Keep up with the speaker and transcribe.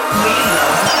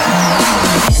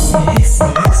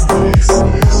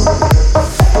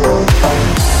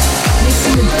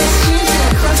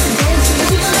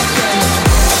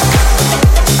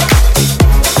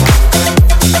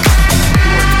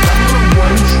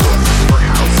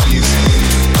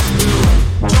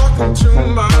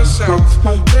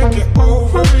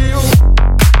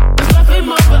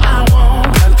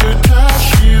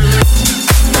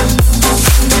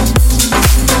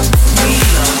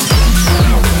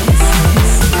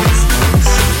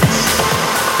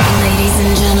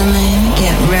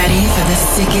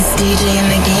sickest DJ in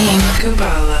the game.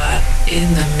 Kabbalah in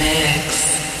the mix.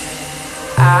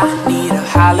 I need a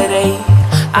holiday.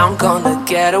 I'm gonna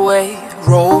get away.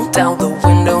 Roll down the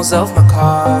windows of my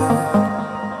car.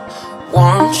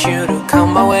 Want you to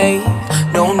come my way.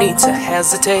 No need to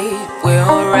hesitate.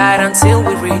 We'll ride until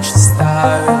we reach the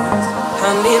stars.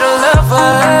 I need a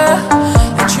lover,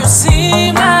 and you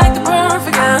seem like the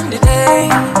perfect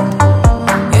candidate.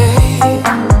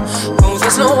 Yeah, oh,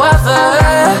 there's no other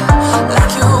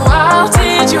like you. I'll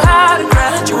teach you how to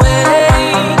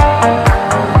graduate.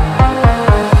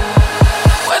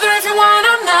 Whether if you want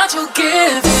or not, you'll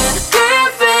give in,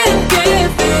 give in,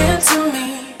 give in to me,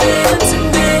 in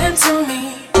to me.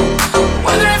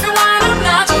 Whether if you want or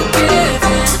not, you'll give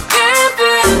in, give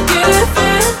in, give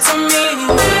in to me,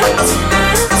 to me.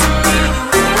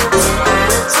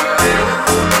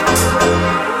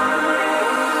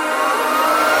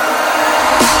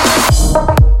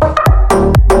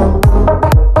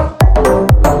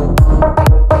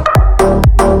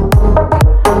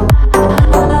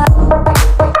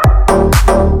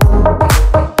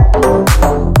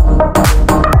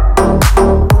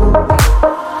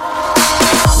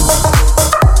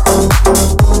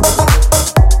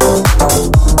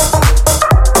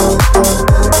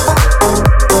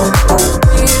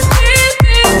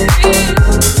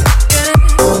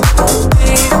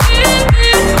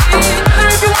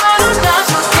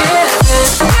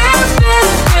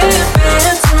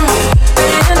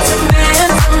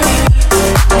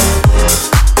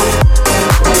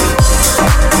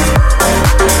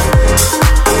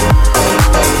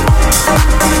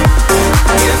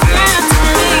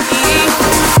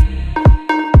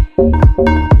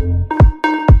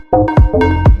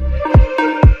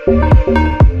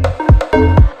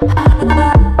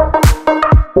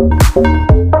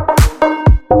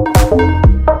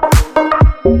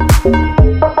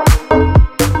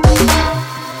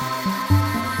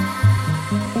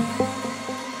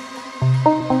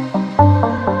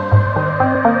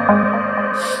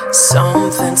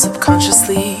 Something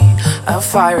subconsciously, a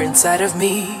fire inside of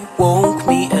me woke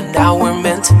me, and now we're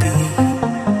meant to be.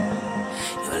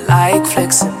 You like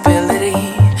flexibility,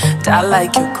 I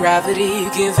like your gravity.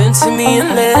 Give in to me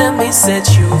and let me set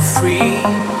you free.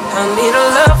 I need a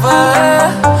lover,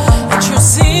 and you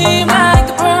seem like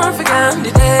the perfect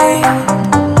candidate.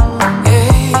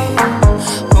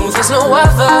 Yeah, oh, there's no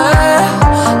other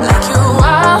like you.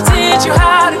 I'll teach you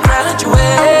how to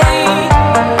graduate.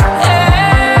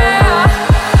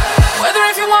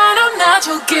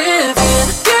 You'll give in,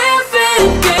 give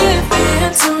in, give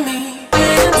in to me,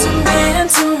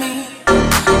 to me.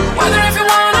 Whether if you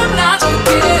want or not, you'll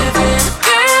give in,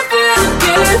 give in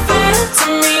to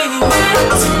me,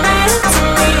 to me, to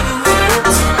me.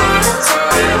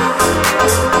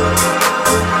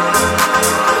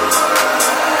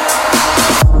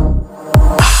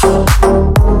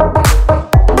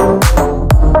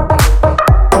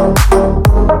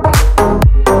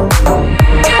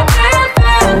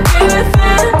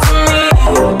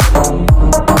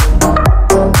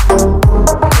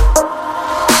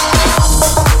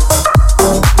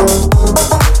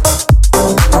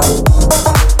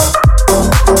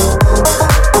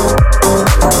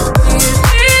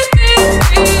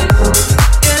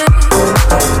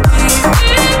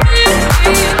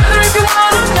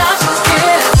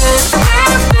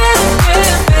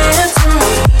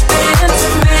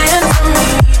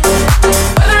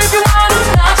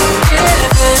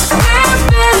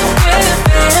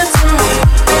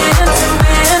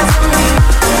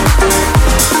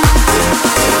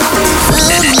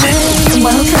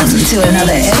 To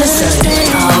another episode.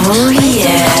 Oh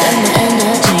yeah.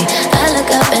 I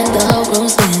look up and the whole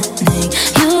room's spinning.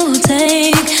 You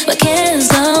take my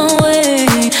cares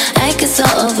away. I get so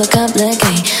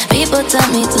overcomplicate. People tell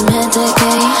me to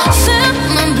medicate. Feel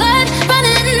my blood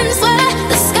running, swear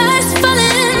the sky's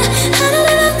falling. I know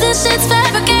that this shit's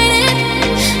fabricated.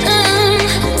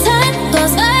 Time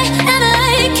goes by and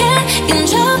I can't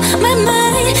control my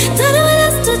mind. Don't know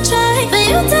what else to try, but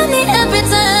you tell me every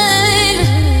time.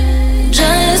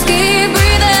 Just keep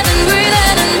breathing and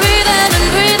breathing and breathing and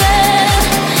breathing.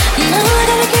 No, I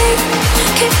gotta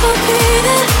keep on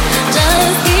breathing.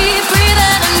 Just keep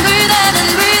breathing and breathing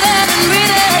and breathing and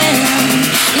breathing.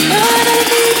 No, I gotta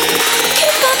keep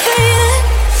on breathing.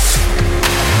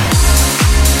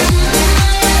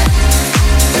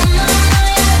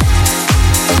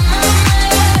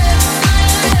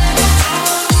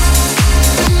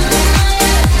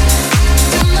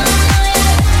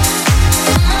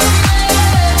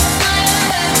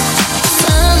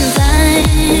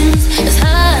 Sometimes it's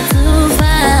hard to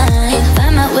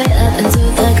find my way up and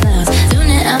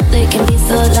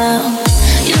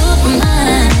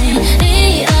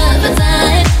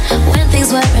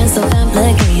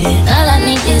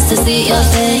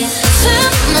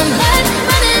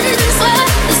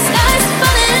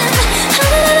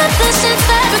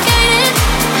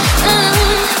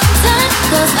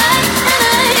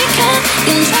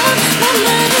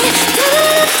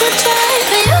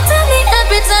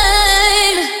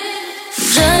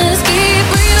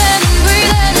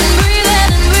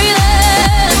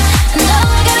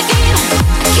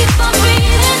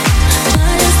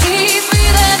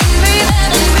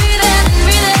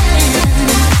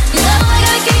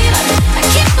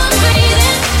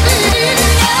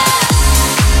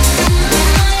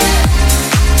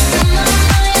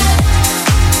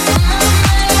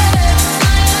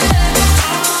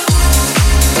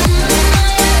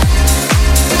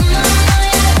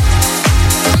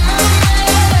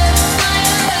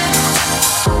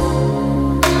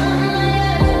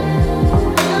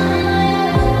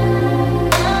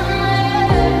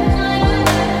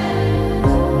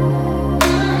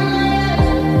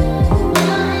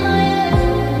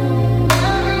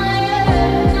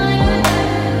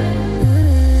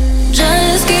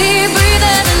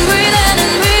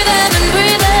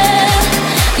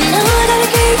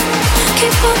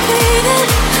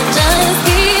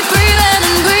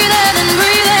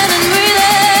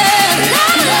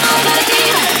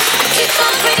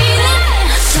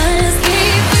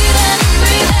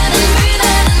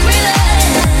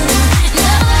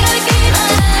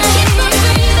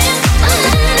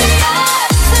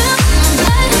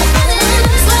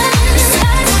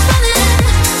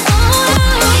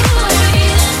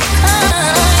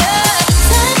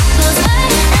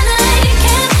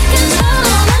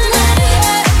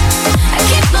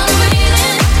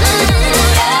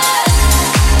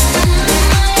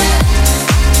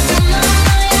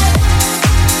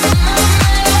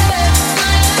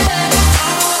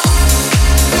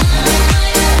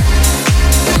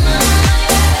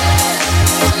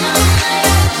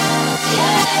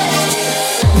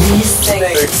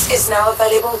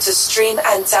Available to stream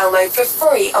and download for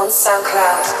free on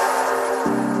SoundCloud.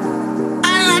 I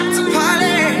like to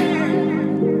party.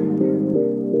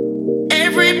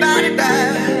 Everybody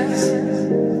does.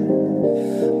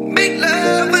 Make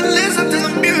love and listen to the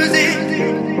music.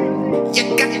 You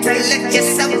got to let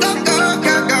yourself go, go,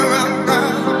 go, go, go.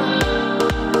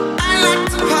 I like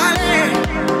to party.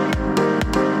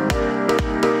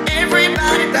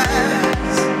 Everybody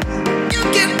does. You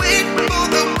can't wait for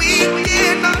the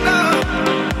weekend, no, no.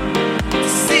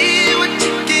 See what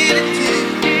you get into.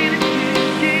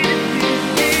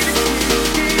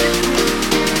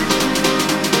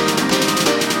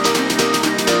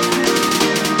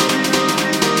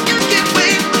 You can't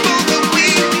wait for the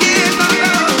weekend, no,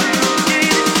 no.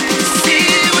 See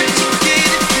what you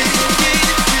get into.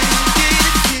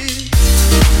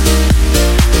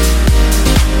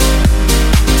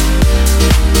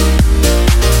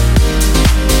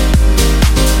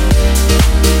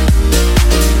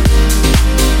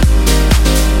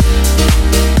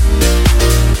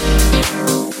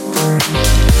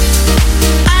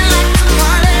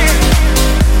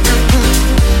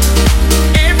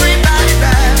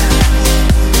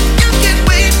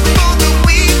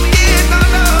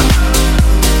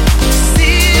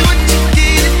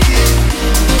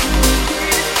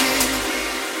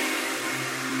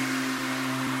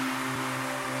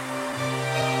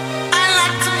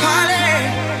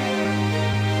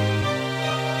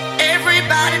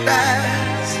 Everybody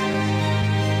does.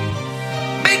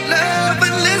 Make love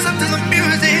and listen to the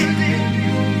music.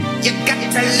 You got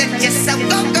to let yourself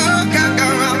go, go, go, go,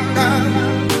 go.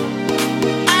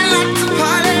 I like to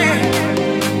party.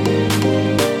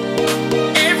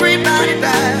 Everybody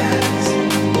does.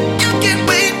 You can't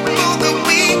wait for the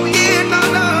weekend, no,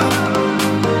 no.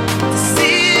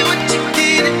 See what you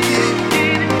get into.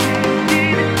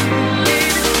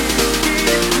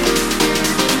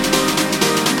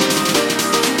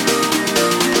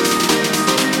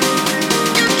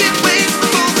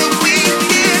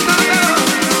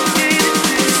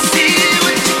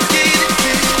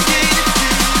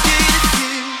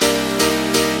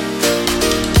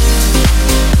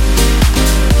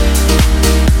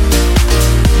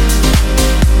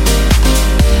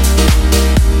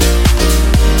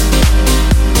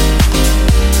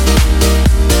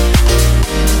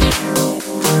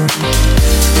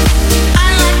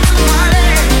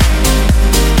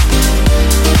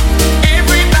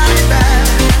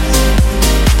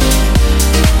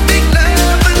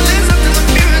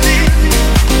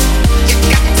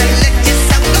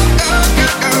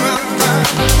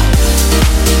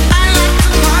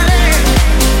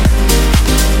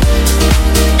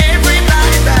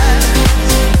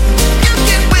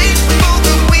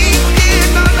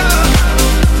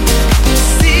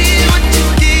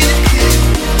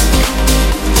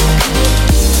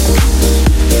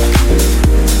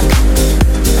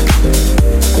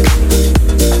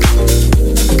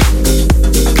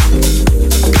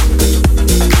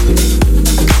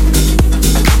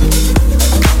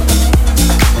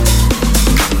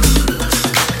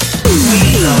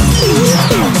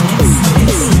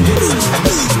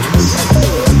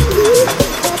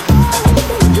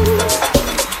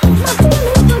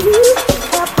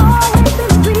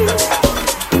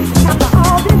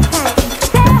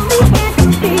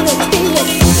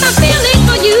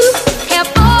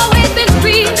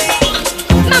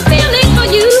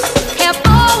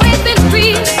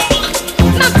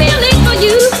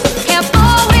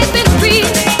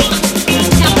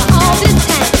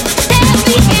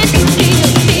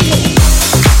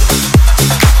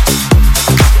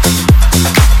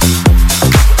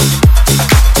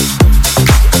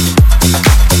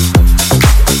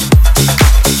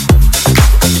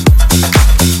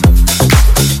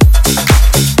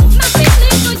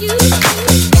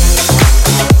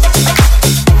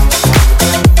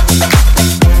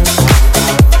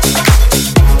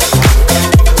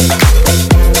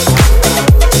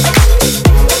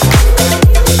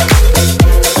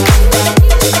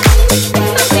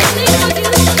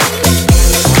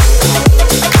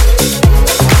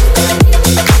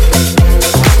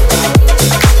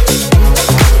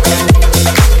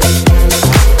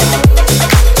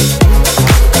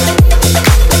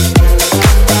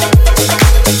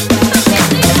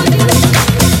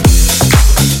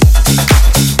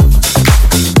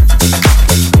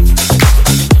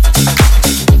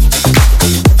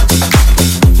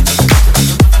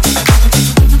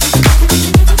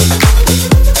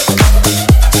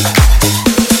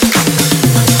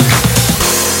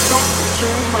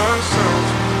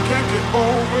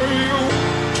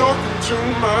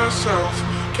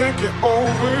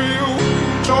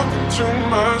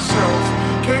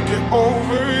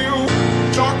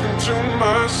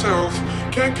 myself,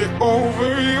 can't get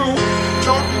over you.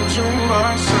 Talking to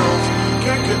myself,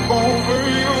 can't get over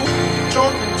you.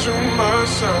 Talking to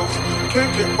myself,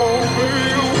 can't get over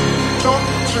you.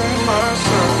 Talking to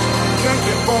myself, can't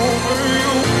get over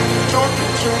you.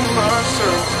 Talking to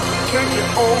myself, can't get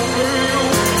over you.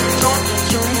 Talking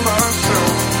to myself,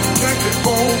 can't get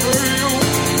over you.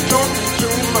 Talking to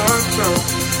myself,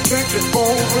 can't get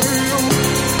over you.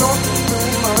 Talking to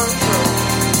myself,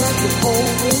 can't get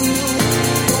over you.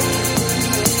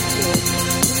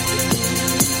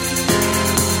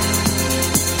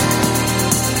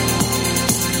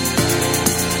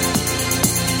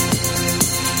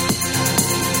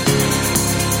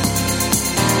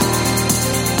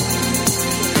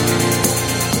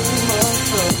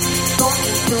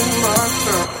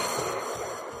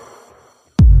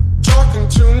 Talking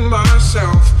to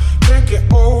myself, can't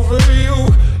get over you.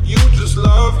 You just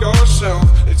love yourself,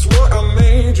 it's what I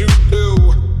made you do.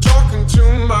 Talking to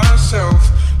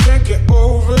myself, can't get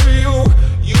over you.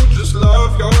 You just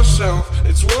love yourself,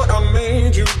 it's what I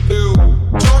made you do.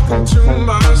 Talking to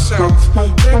myself,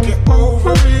 can't get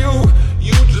over you.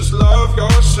 You just love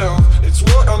yourself, it's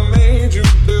what I made you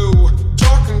do.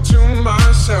 Talking to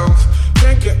myself,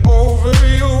 can't get over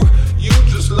you. You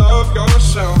just love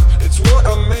yourself, it's what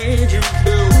I made you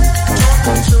do.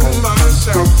 Talking to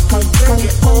myself, can't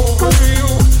get over you.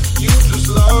 You just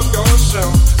love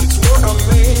yourself, it's what I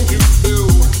made you do.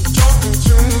 Talking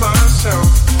to myself,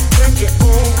 can't get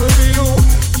over you.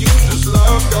 You just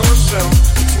love yourself,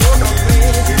 it's what I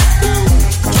made you do.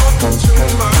 Talking to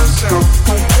myself,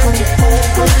 can't get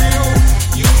over you.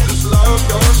 You just love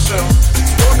yourself,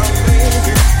 it's what I made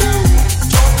you do.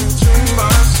 Talking to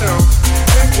myself,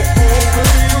 can't get over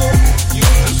you. You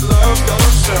just love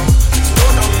yourself, it's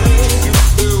what I made you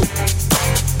do.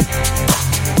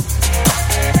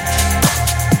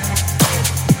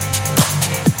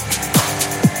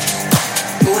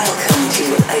 Welcome to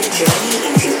a journey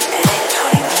into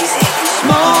electronic music.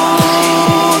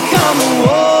 Smoke on the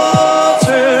water.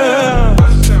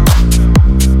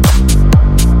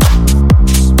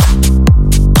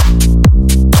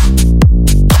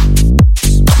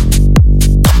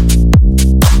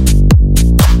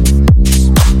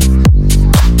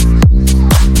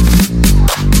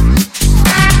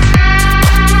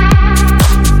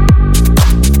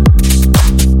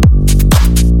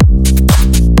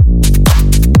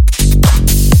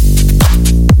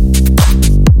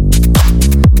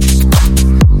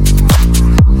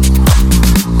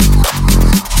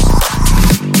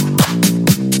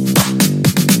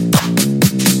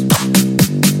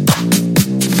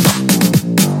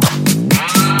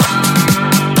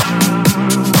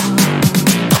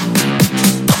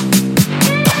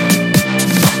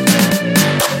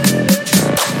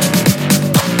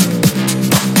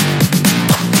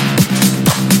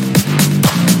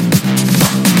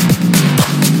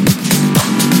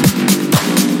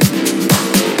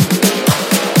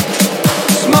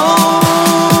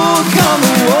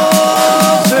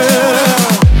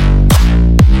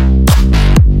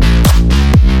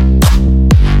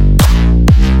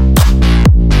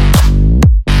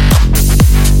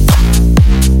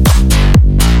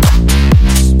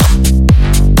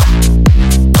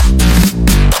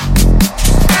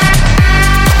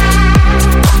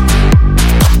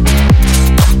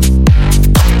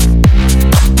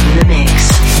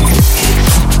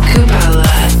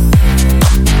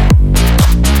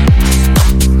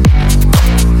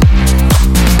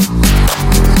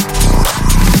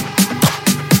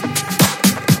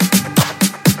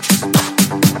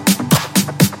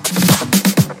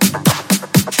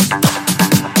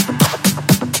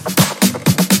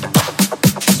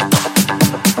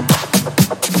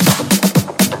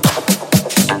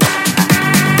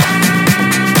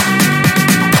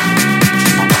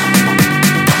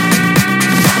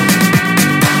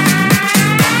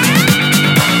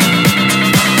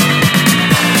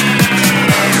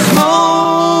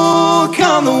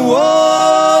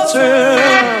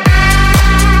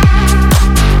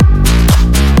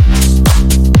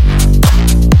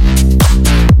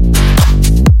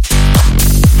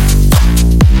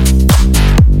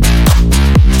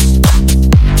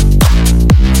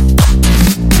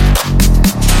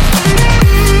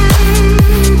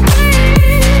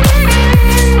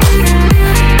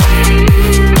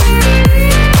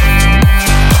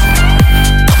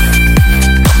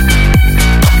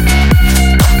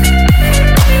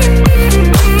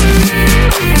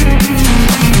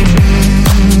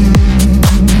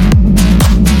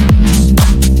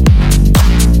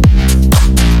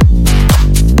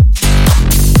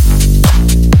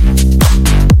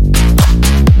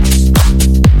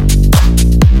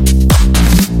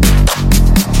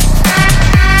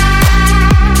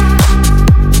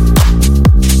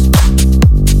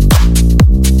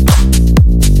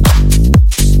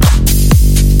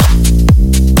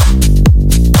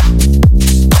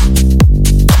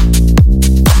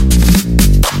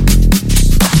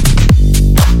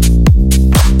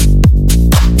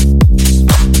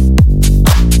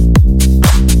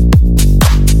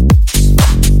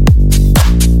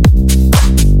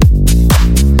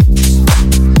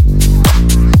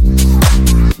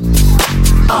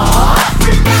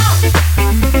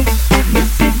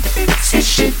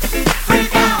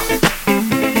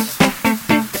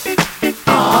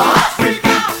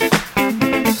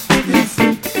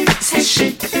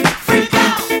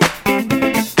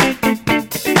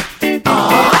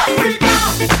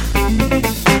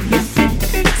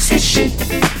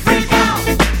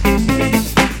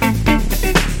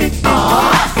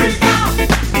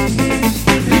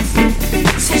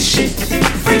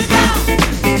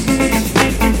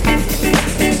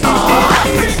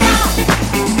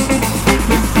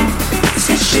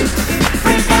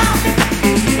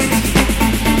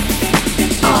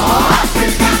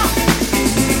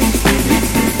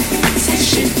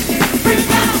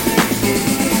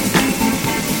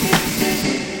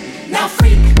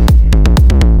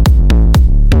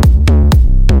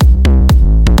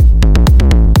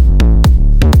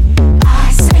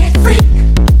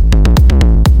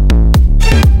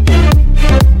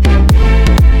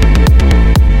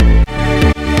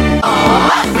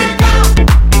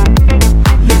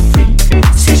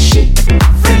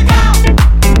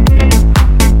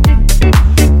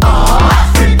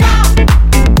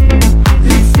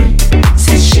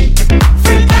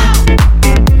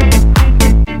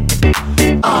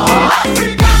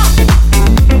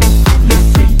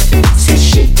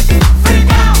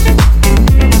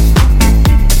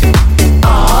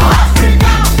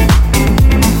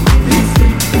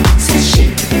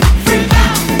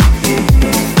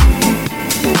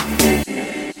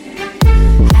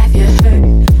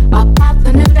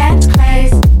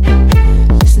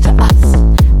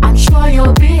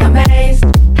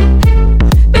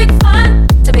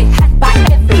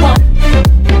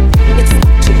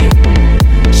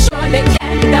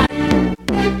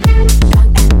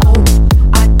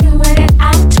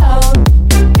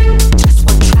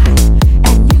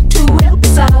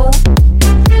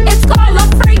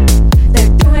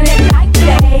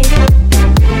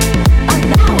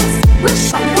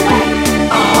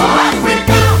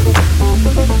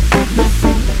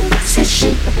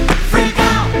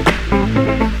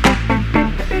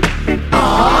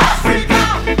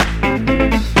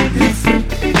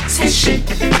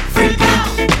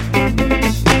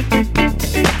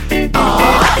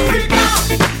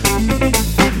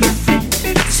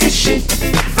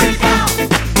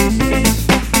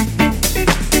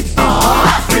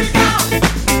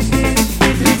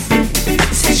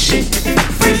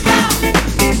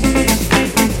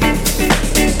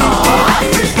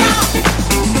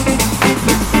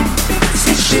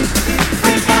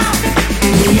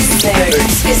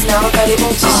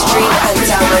 Stream and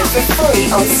download for free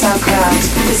on SoundCloud.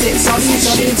 Visit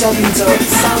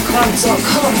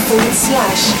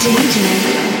www.soundcloud.com/DJ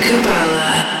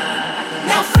Kabbalah.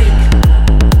 Now freak.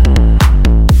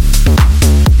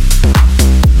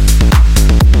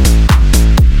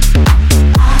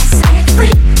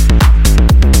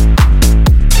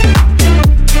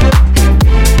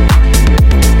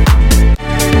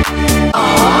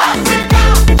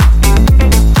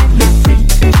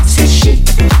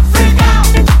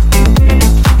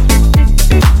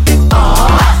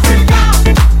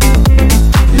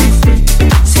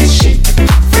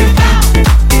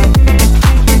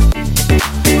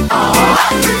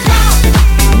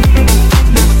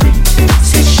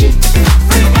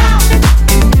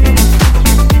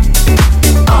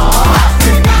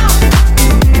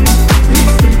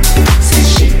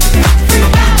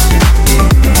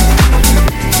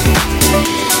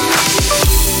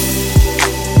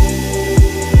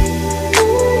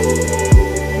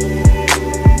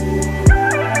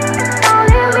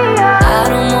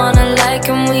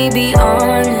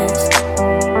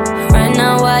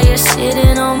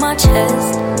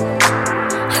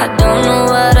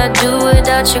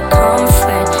 Your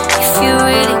comfort, if you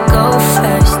really go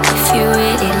first, if you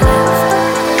really love.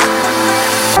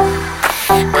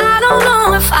 I don't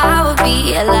know if I would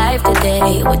be alive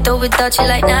today, with or without you,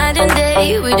 like night and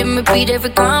day. We didn't repeat every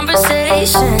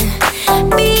conversation.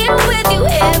 Being with you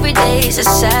every day is a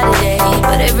Saturday,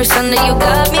 but every Sunday you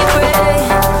got me praying.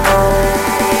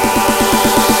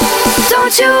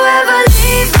 Don't you ever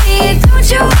leave me, don't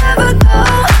you ever go.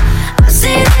 I've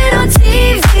seen it on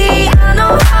TV, I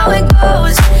know how it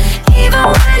goes. Even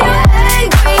when you're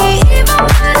angry, even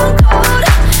when I'm cold,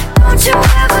 don't you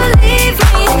ever leave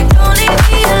me, don't leave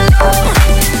me alone.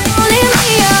 Don't leave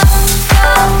me alone,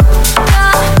 alone.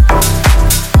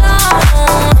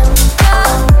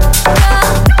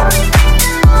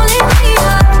 Don't leave me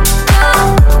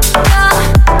alone.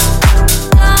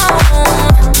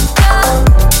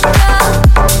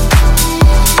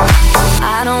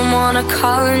 I don't wanna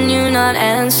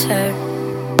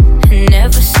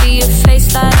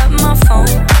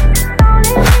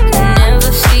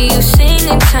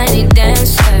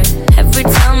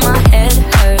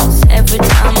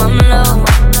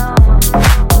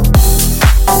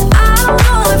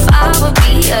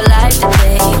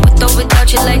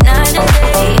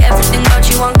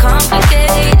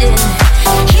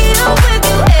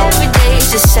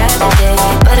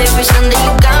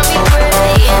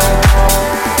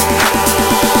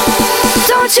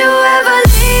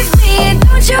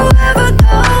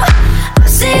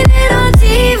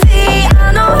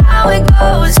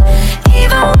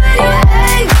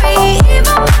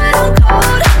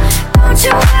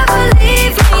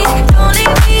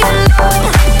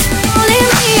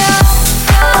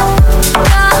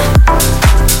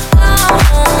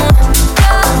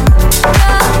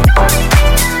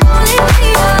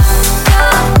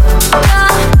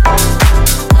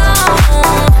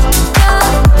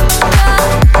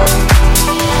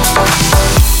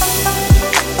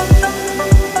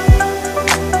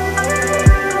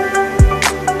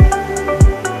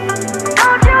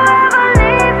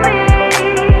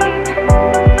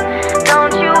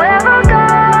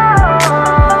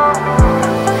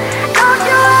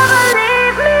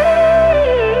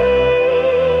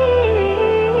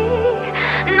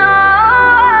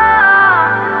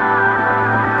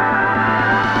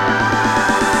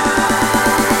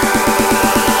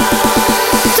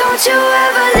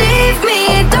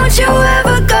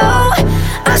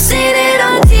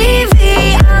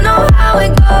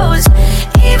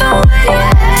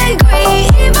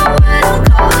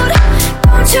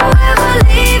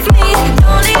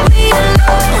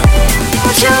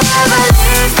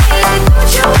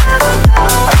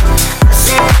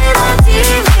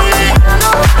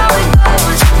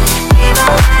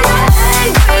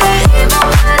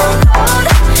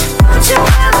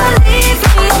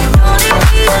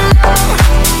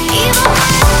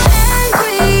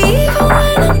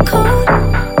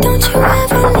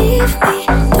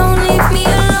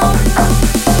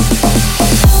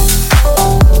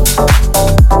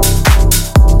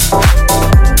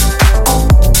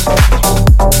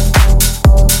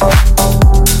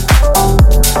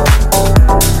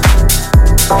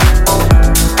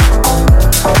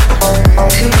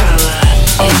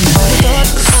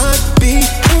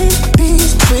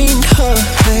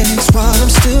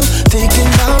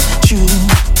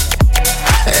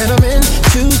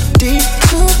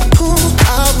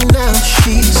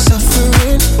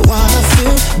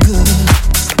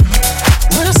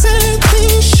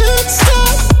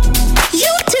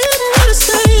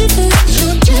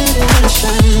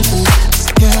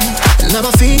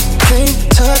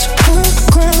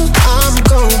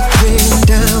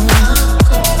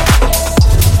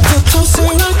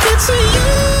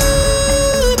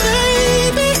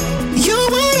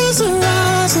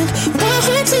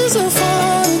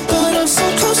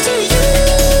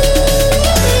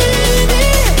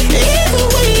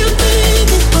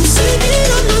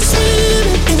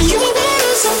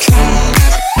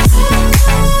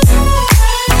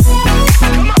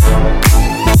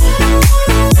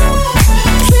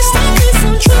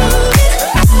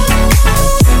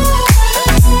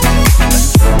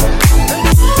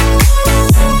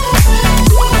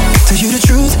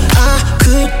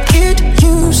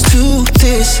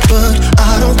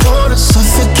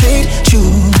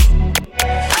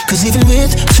Cause even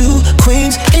with two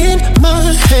queens in my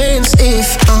hands,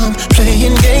 if I'm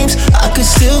playing games, I could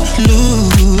still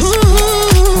lose.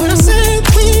 When I said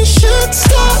we should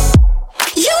stop,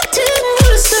 you didn't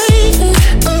wanna say it.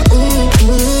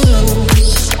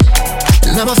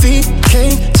 Now my feet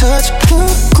can't touch the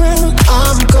ground,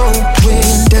 I'm going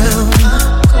down.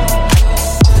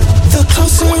 The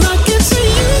closer I get to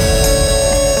you,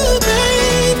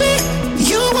 baby,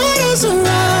 your waters are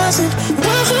rising,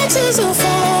 my heart is on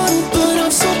falling, but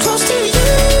I'm so close to you,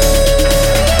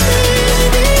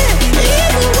 baby.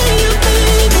 Even when you're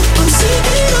thinking, I'm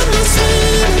sinking, I'm not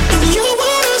swimming, in your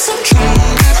waters I'm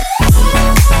drowning.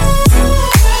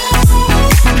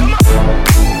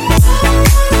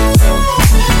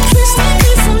 Please stop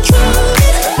me from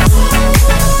drowning.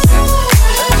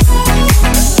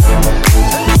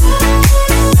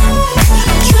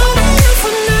 Drowning out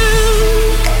for now.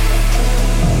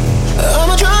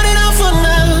 I'm drowning out for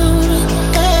now.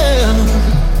 Yeah.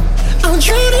 I'm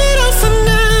drowning out for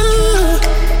now.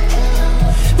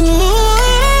 Ooh.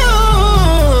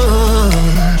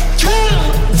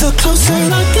 The closer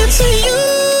I get to you,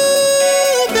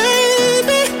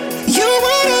 baby, your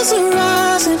waters are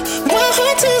rising, my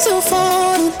heart is on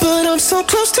falling, but I'm so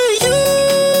close to you,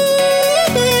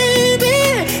 baby.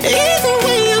 Even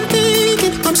when I'm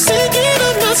thinking, I'm sinking,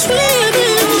 I'm not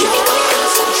swimming.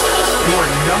 Your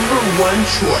number one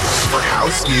choice for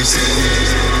house music.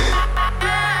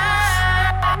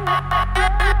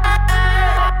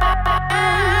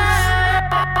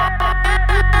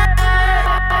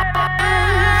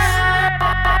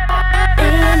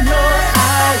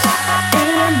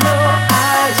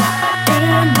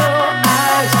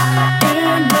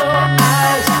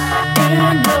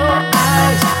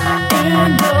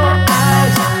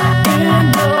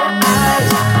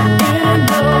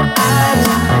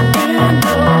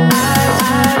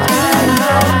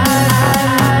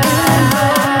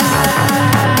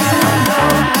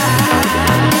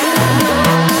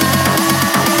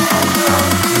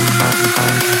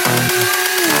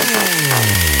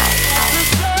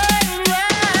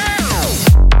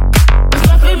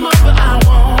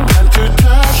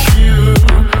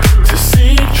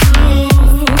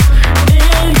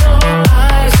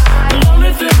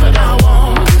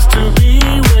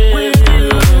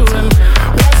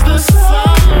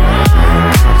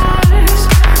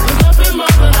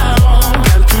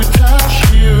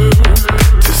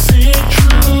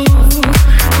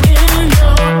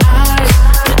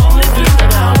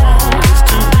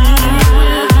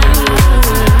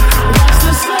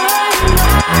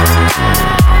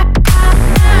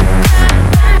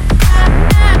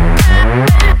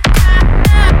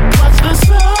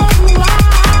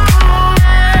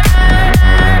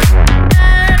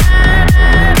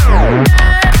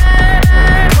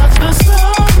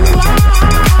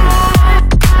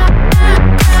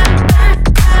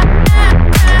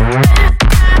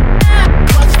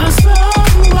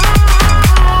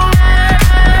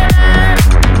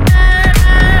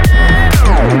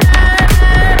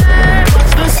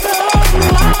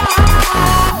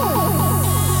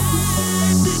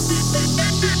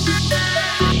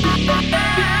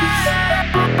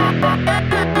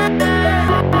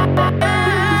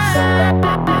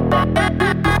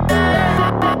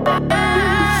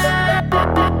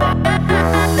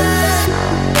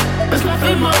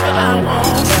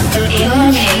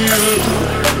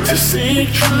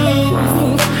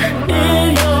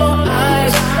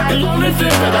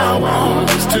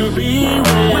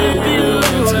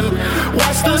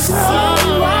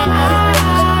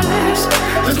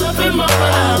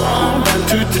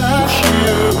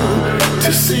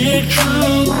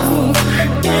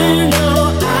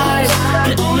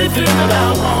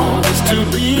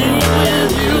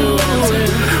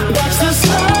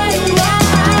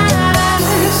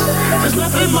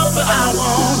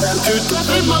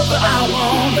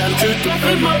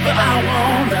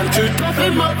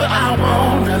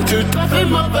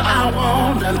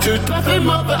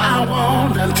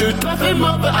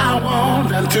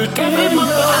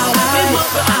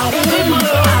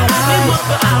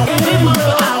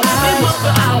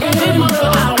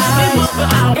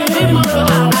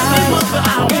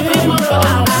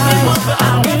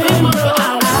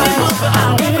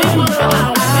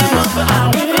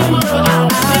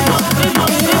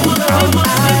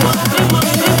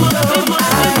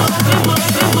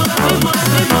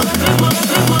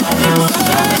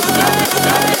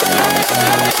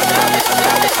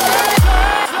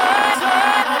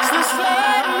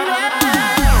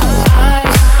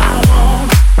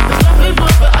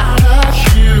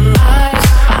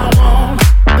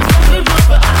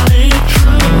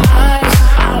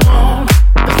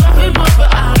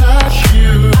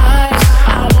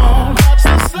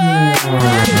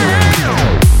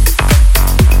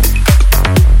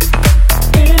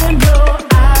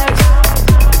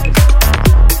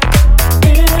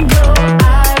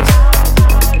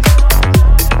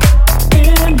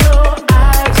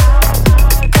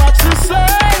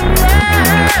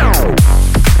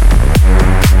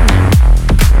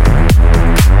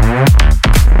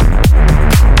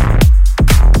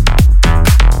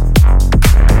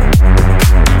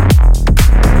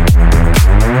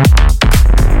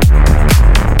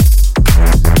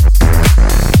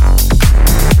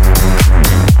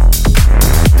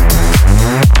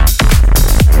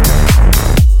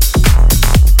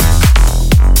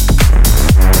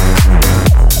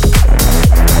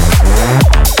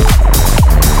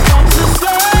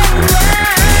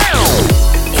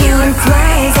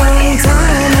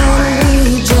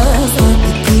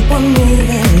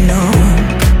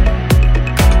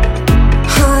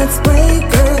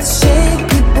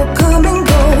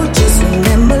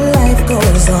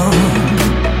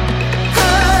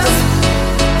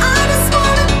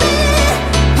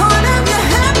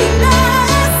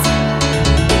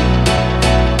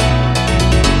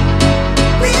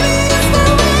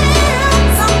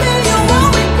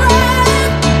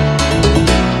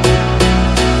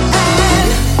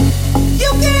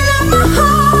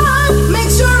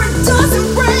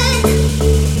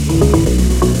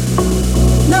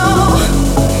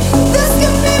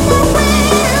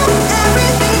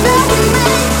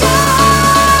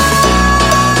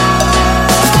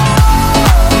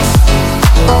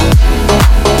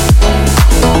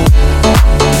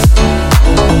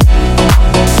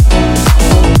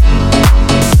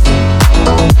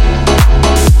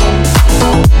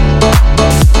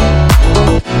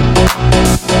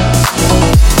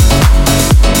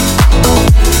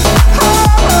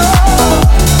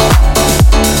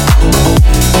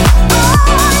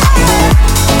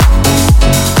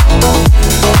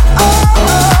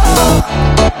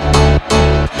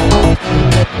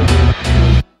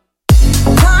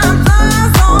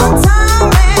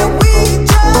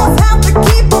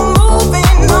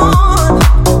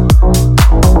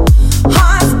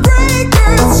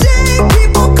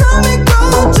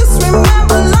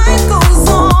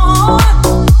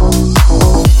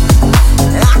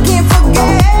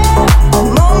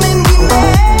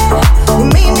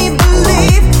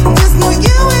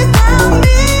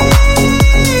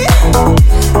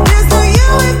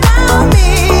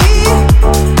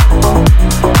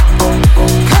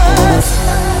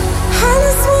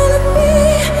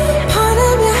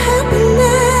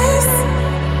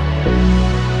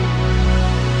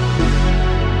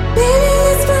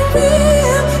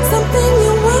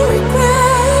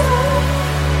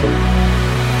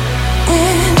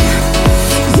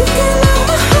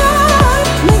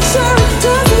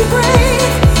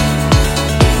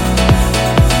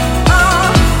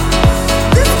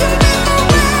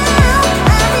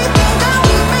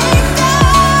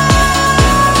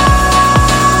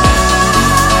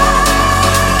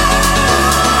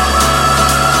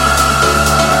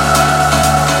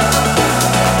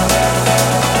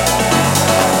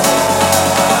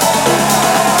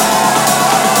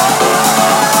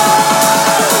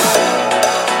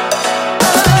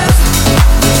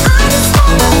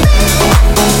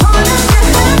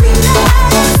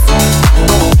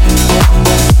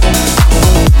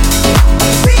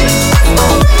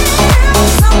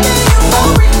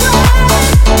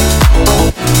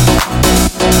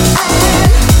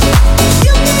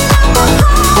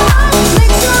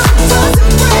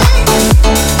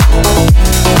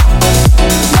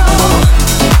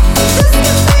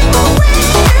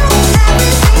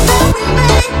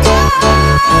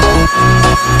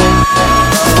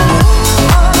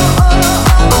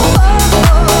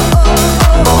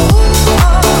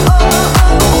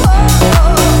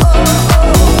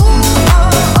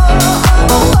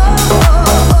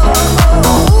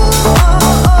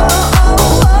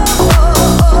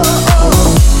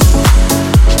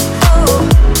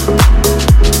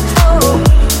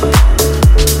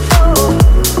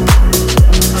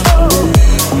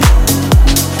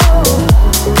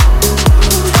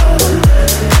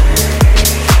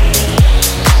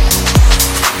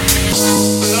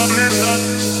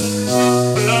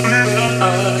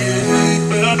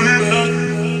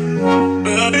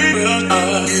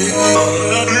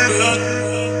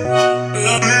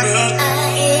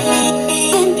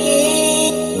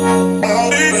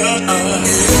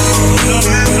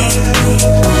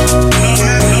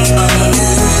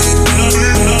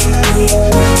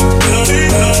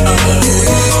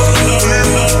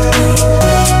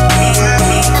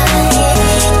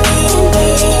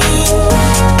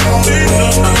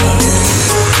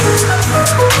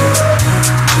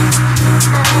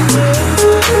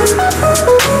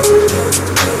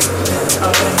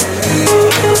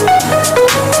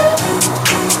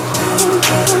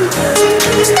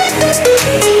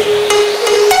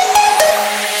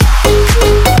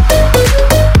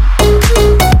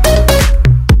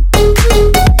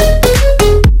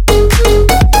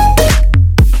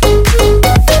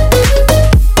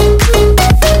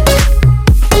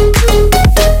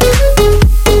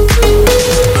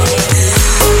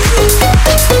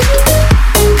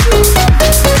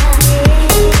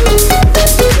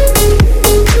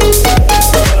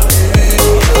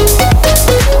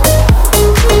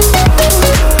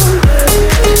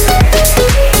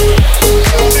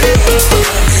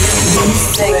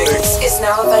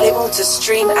 To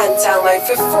stream and download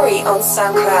for free on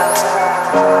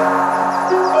SoundCloud.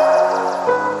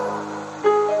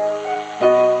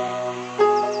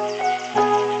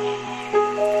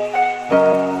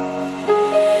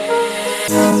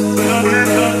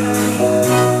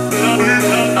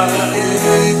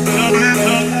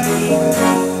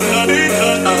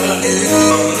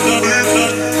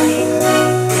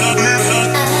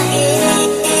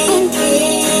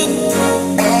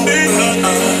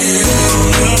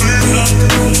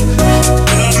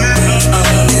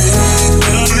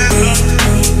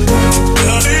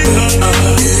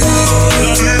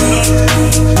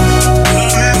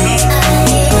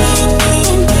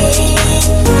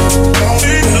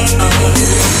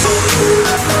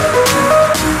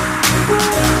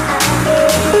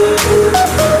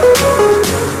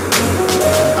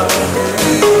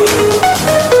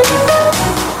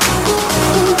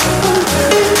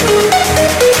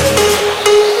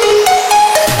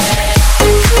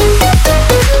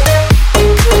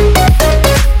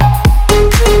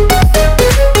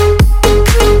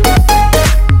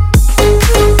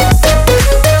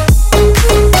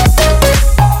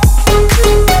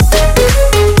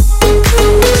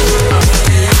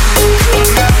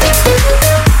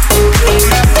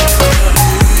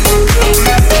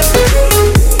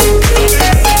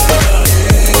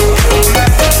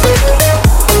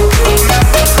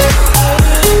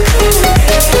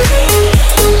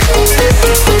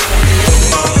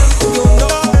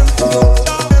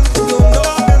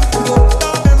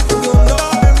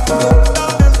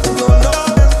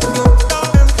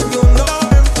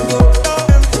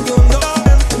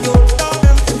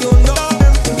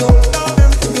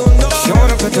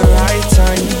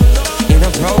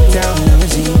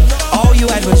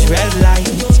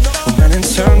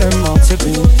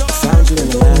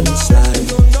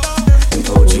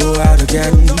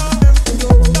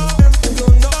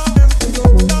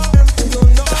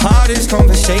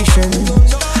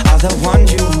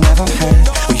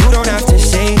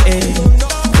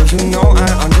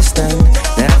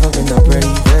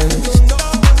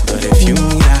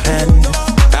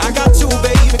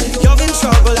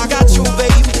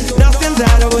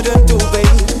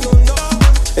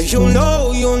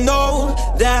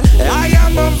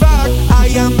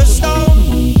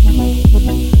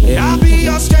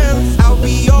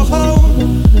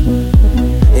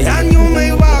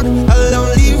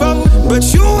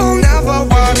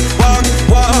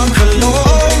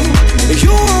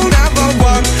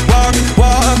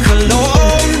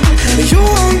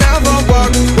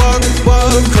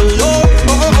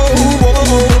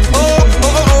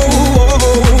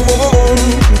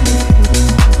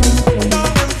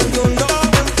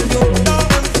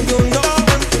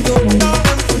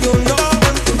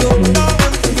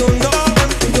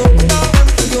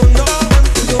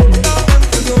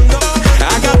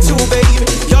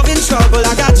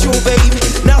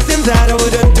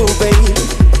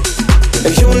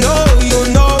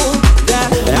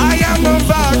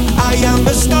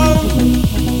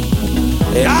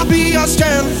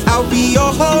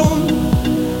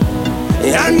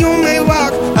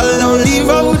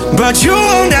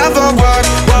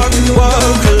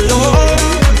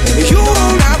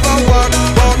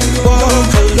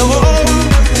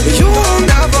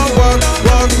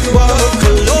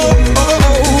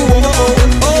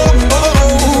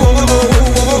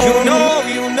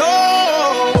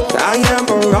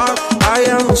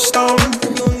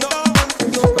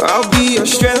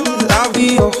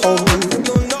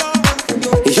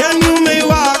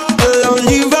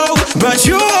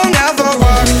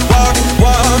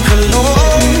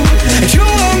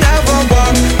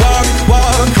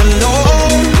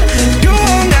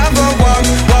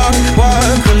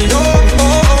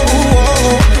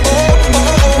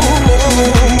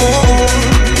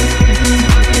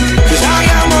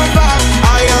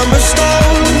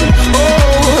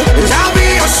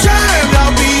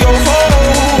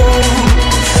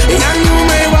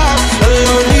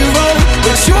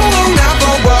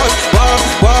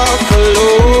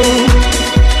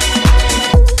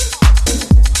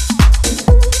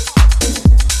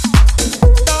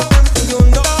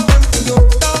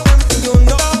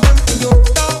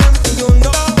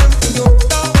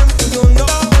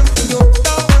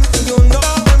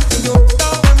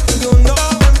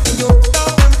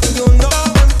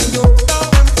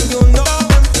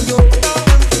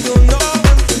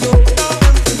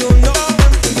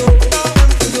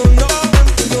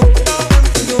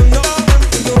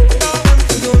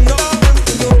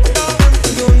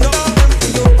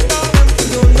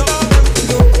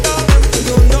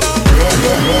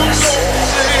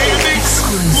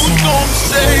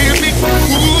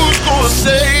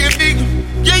 save me?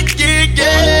 Yeah, yeah,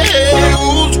 yeah.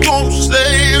 Who's gonna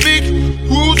save me?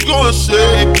 Who's gonna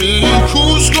save me?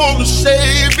 Who's gonna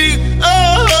save me?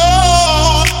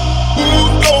 Oh,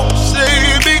 who's gonna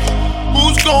save me?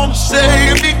 Who's gonna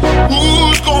save me?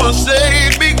 Who's gonna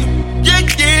save me? Yeah,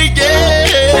 yeah,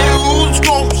 yeah. Who's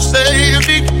gonna save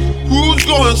me? Who's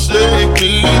gonna save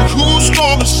me? Who's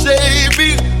gonna save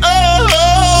me?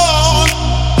 Oh,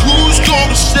 who's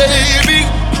gonna save me?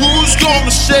 Who's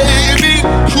gonna save me?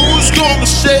 Who's gonna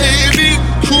save me?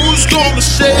 Who's gonna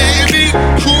save me?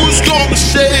 Who's gonna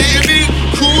save me?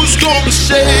 Who's gonna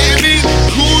save me?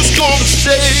 Who's gonna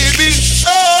save me?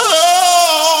 Oh.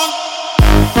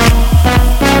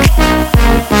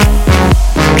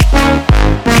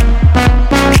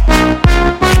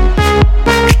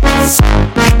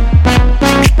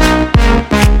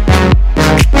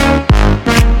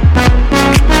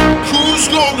 Who's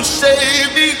gonna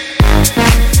save me?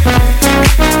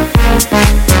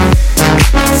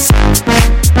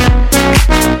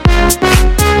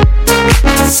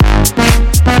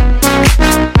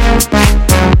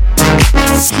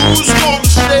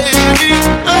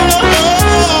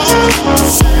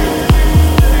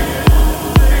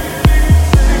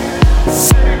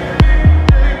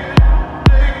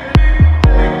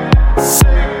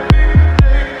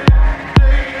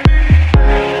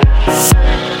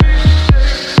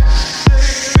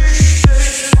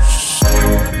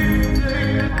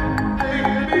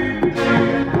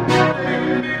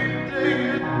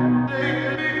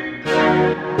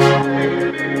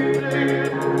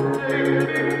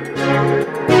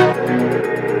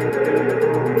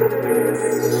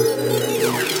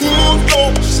 Who's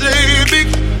gonna save me?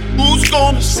 Who's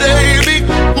gonna save me?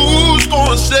 Who's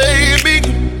gonna save me?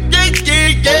 Yeah, yeah,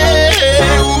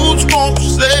 yeah. Who's gonna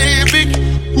save me?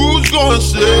 Who's gonna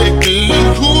save me?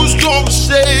 Who's gonna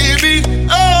save me?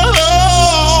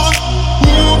 Oh,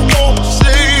 who's gonna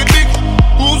save me?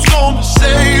 Who's gonna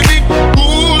save me?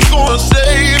 Who's gonna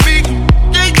save me?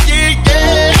 Yeah, yeah,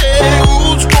 yeah.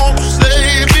 Who's gonna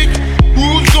save me?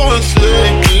 Who's gonna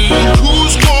save me?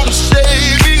 Who's gonna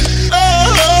save me? Oh.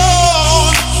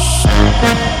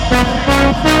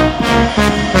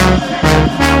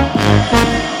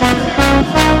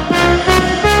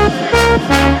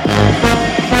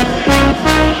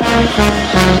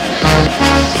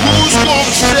 Who's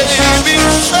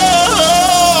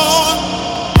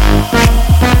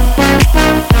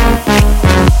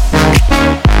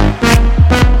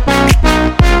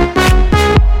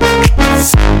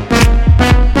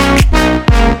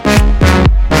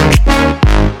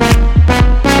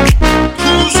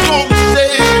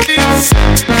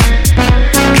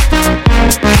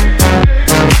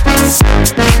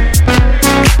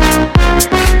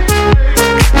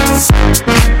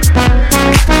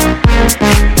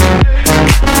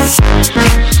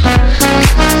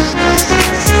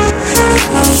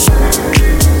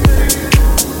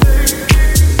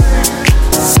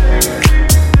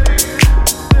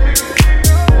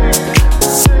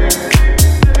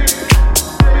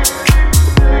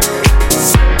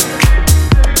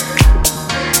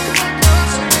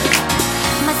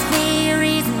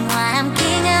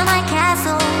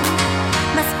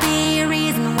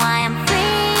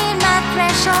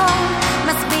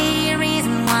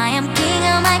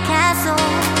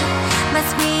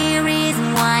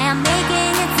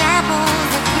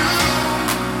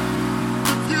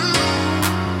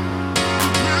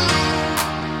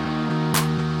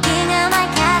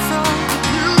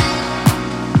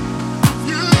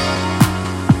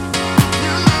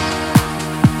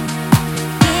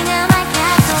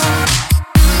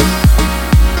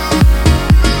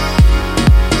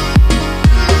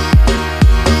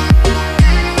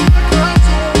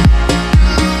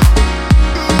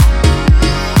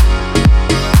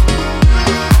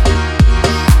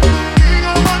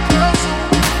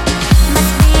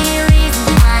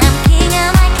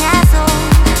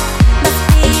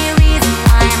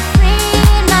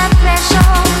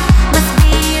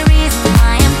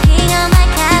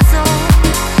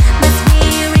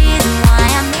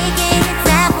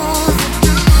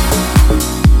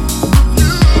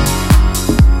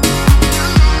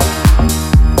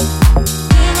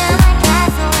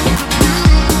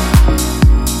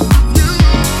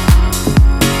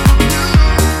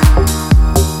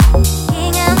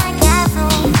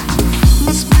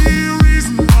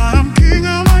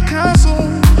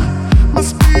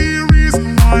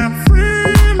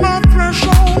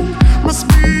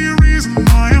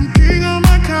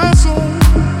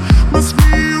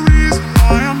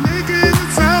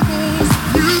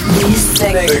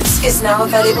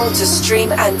available to stream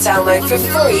and download for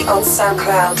free on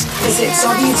SoundCloud. Visit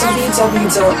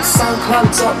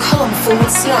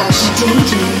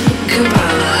www.soundcloud.com/DJ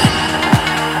Kabbalah.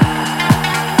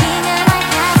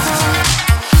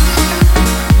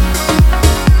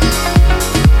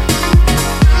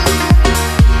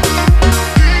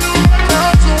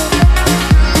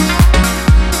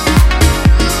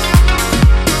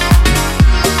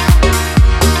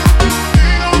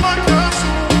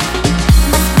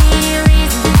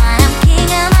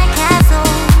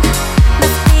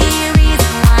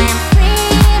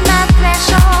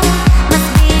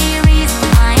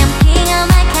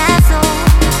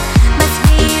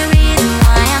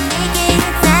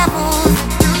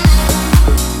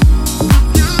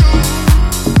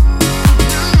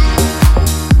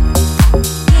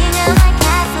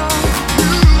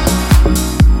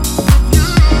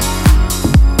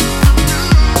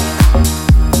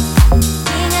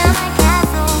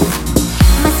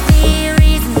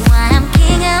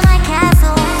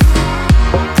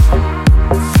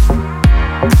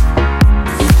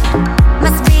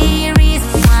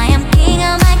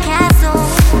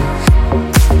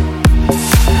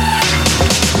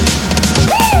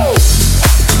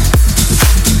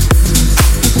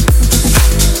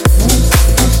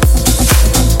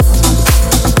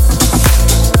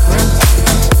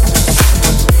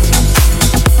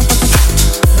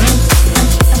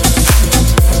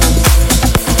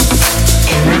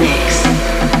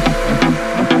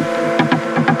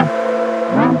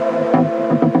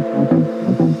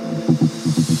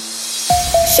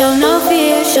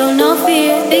 Show no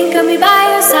fear, think of me by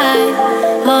your side.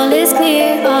 All is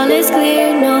clear,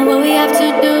 know what we have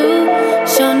to do.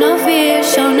 Show no fear,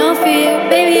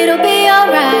 baby, it'll be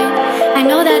alright. I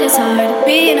know that it's hard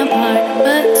being apart,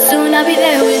 but soon I'll be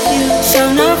there with you.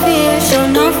 Show no fear,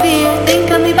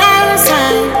 think of me by your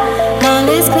side. All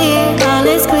is clear,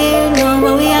 know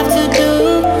what we have to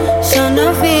do. Show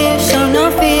no fear,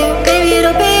 baby,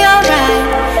 it'll be alright.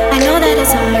 I know that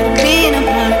it's hard being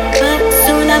apart, but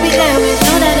soon I'll be there with you.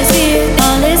 Know that it's here,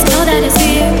 know that it's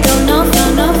here. Don't know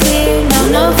fear,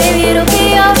 no, baby, it'll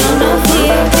be all. No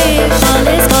fear, all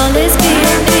is fear.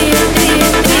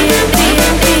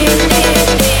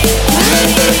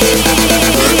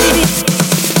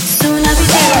 Soon I'll be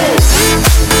there.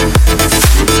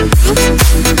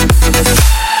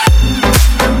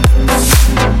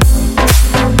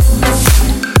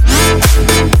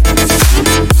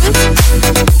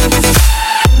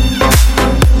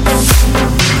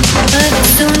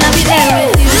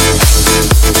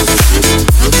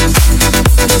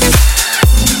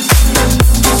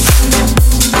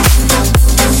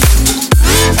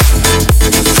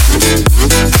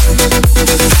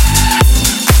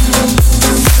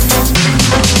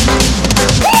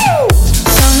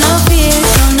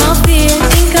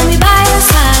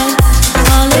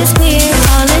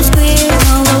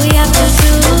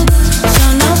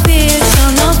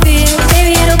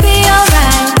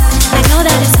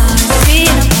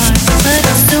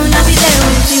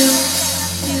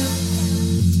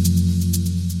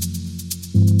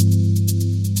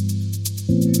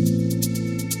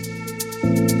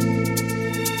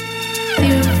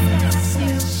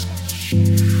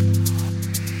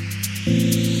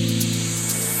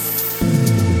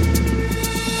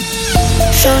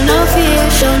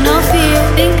 Show no fear,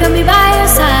 think of me by your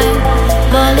side.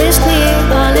 All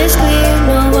is clear,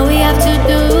 know what we have to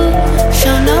do.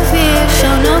 Show no fear,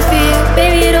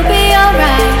 baby, it'll be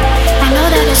alright. I know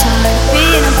that it's hard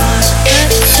being apart, but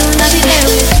soon I'll be there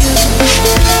with you.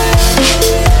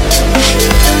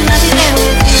 Soon I'll be there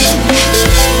with you.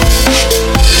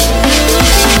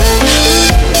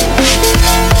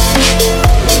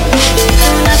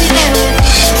 Soon I'll be there with you.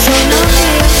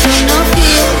 Show no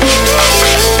fear.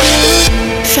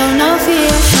 Show no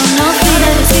fear, show no fear.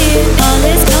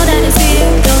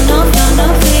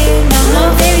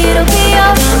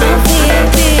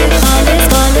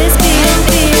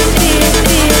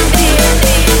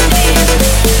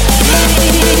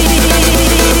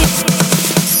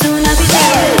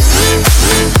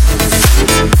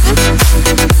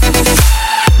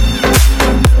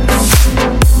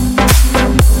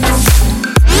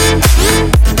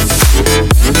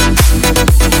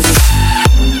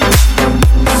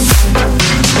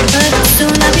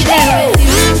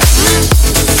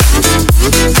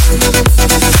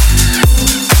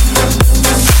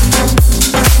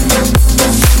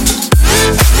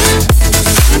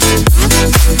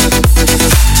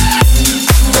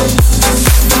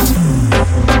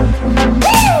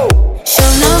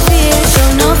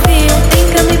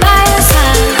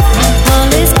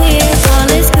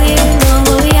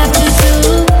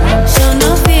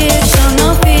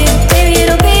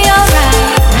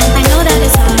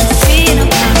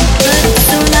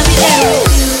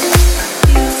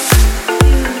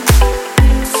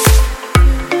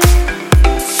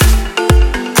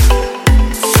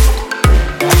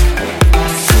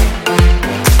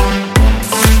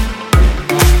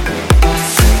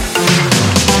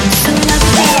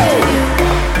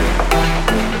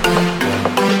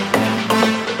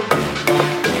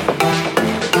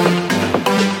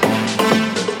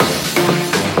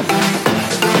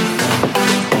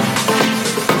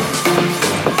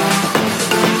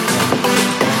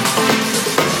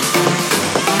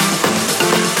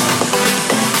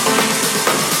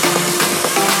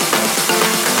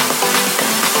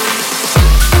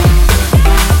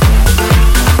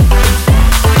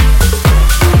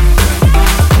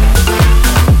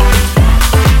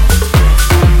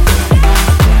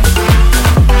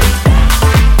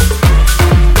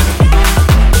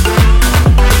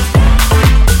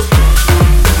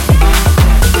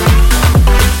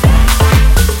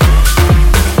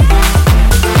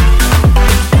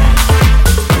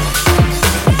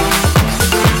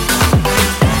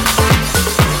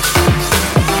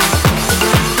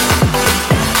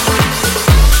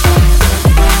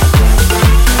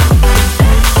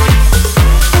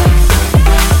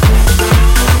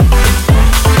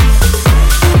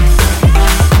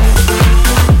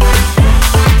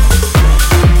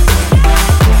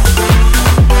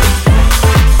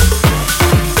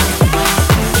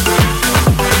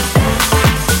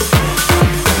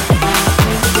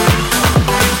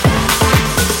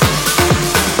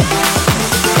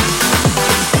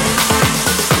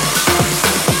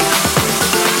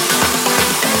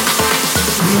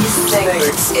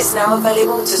 is now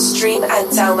available to stream and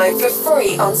download for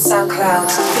free on SoundCloud.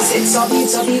 Visit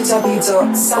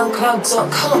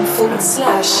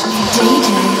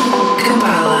www.soundcloud.com/DJ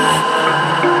Kabbalah.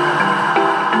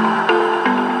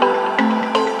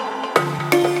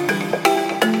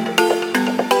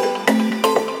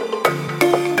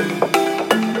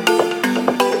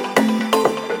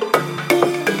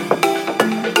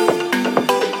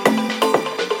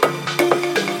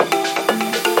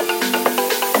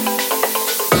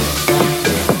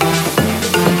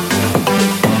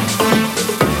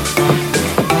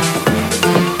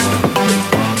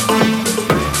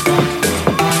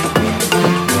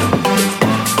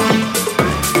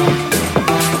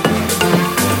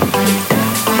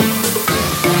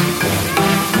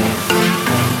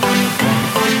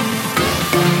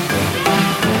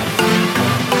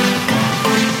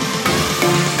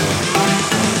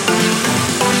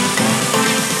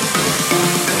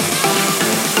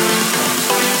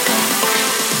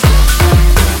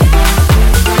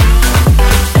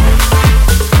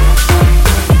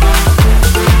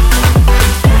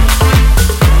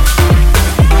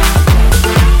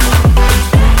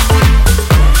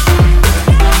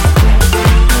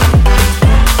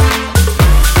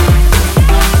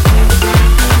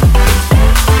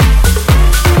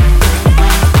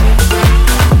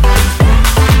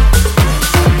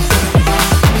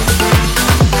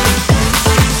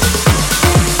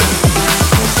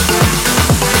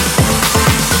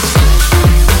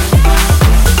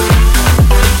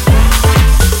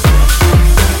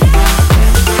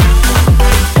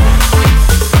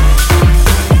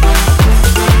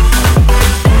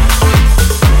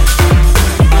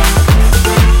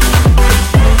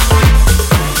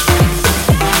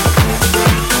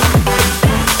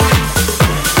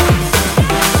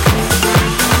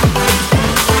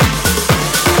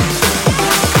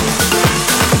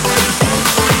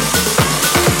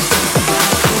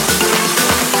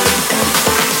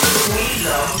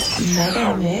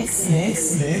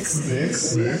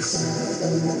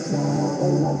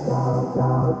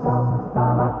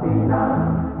 Stamattina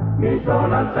mi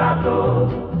sono alzato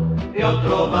e ho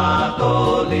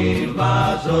trovato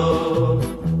l'invaso.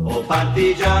 Oh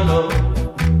partigiano,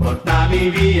 portami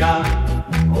via.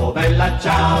 Oh bella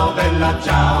ciao, bella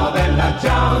ciao, bella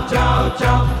ciao, ciao,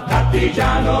 ciao.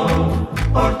 Partigiano,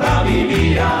 portami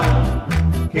via,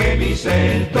 che mi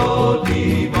sento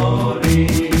di